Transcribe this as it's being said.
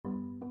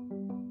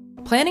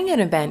Planning an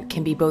event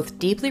can be both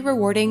deeply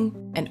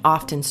rewarding and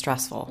often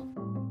stressful.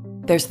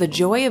 There's the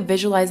joy of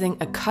visualizing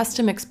a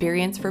custom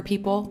experience for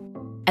people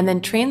and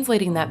then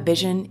translating that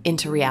vision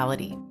into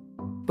reality.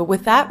 But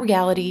with that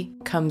reality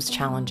comes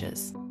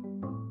challenges.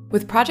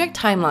 With project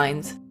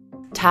timelines,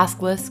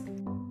 task lists,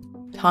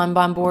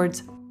 Kanban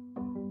boards,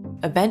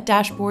 event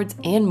dashboards,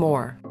 and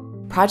more,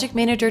 Project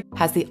Manager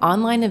has the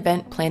online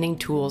event planning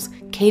tools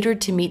catered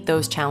to meet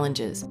those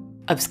challenges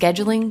of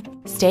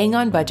scheduling, staying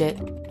on budget,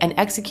 and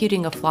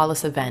executing a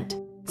flawless event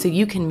so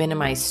you can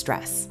minimize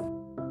stress.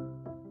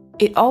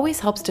 It always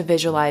helps to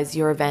visualize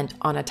your event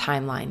on a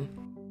timeline.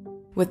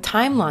 With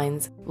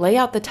timelines, lay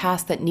out the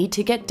tasks that need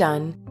to get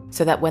done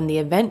so that when the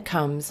event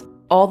comes,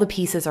 all the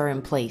pieces are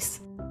in place.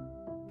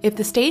 If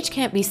the stage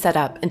can't be set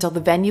up until the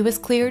venue is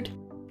cleared,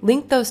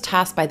 link those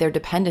tasks by their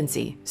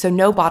dependency so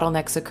no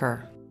bottlenecks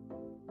occur.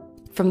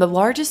 From the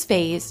largest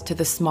phase to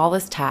the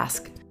smallest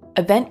task,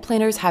 event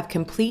planners have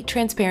complete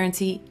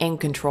transparency and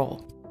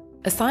control.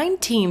 Assign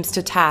teams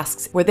to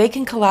tasks where they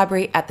can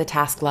collaborate at the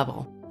task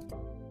level.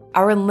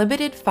 Our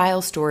unlimited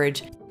file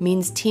storage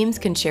means teams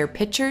can share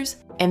pictures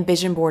and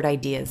vision board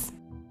ideas.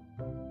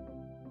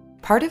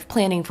 Part of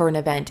planning for an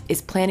event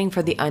is planning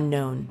for the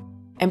unknown,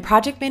 and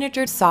Project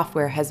Manager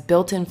software has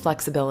built-in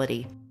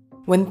flexibility.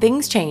 When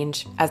things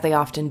change, as they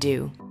often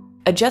do,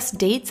 adjust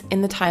dates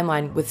in the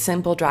timeline with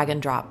simple drag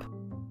and drop.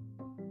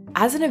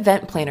 As an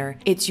event planner,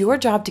 it's your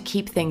job to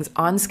keep things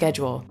on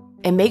schedule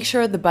and make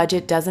sure the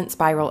budget doesn't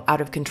spiral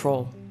out of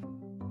control.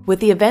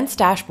 With the events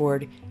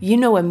dashboard, you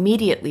know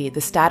immediately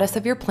the status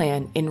of your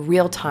plan in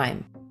real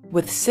time,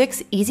 with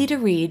 6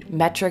 easy-to-read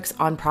metrics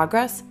on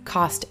progress,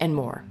 cost, and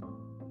more.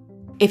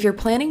 If you're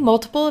planning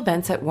multiple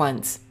events at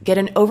once, get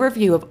an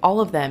overview of all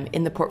of them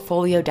in the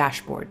portfolio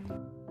dashboard.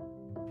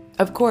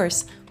 Of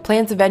course,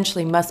 plans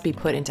eventually must be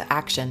put into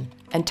action,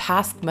 and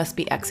tasks must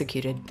be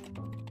executed.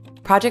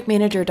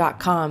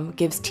 ProjectManager.com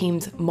gives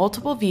teams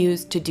multiple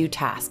views to do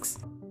tasks,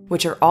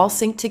 which are all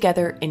synced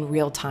together in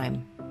real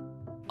time.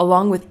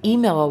 Along with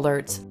email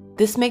alerts,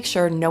 this makes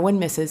sure no one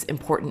misses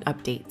important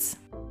updates.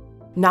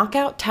 Knock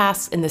out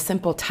tasks in the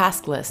simple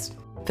task list,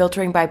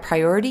 filtering by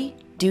priority,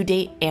 due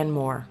date, and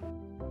more.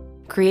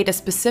 Create a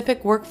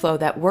specific workflow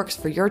that works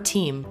for your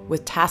team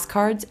with task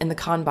cards in the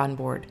Kanban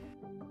board.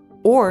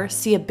 Or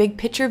see a big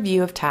picture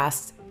view of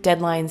tasks,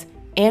 deadlines,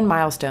 and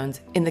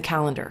milestones in the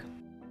calendar.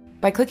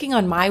 By clicking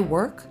on My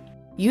Work,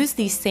 use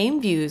these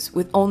same views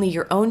with only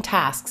your own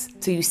tasks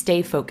so you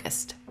stay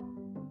focused.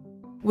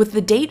 With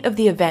the date of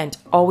the event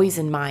always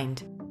in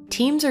mind,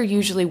 teams are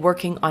usually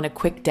working on a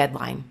quick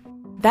deadline.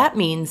 That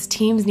means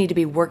teams need to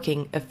be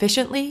working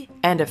efficiently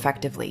and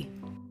effectively.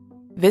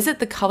 Visit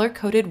the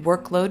color-coded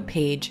Workload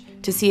page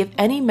to see if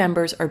any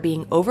members are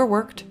being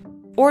overworked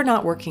or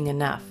not working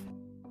enough,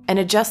 and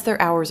adjust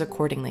their hours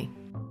accordingly.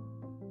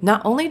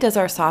 Not only does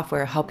our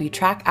software help you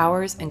track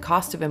hours and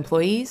cost of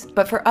employees,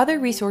 but for other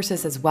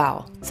resources as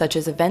well, such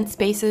as event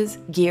spaces,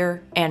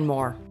 gear, and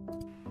more.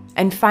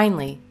 And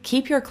finally,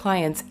 keep your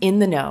clients in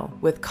the know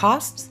with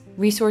costs,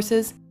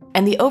 resources,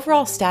 and the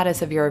overall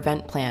status of your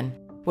event plan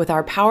with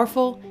our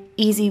powerful,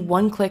 easy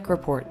one-click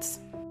reports.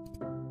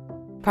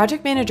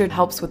 Project Manager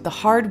helps with the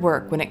hard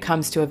work when it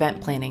comes to event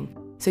planning,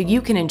 so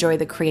you can enjoy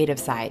the creative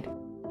side.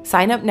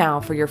 Sign up now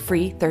for your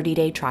free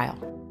 30-day trial.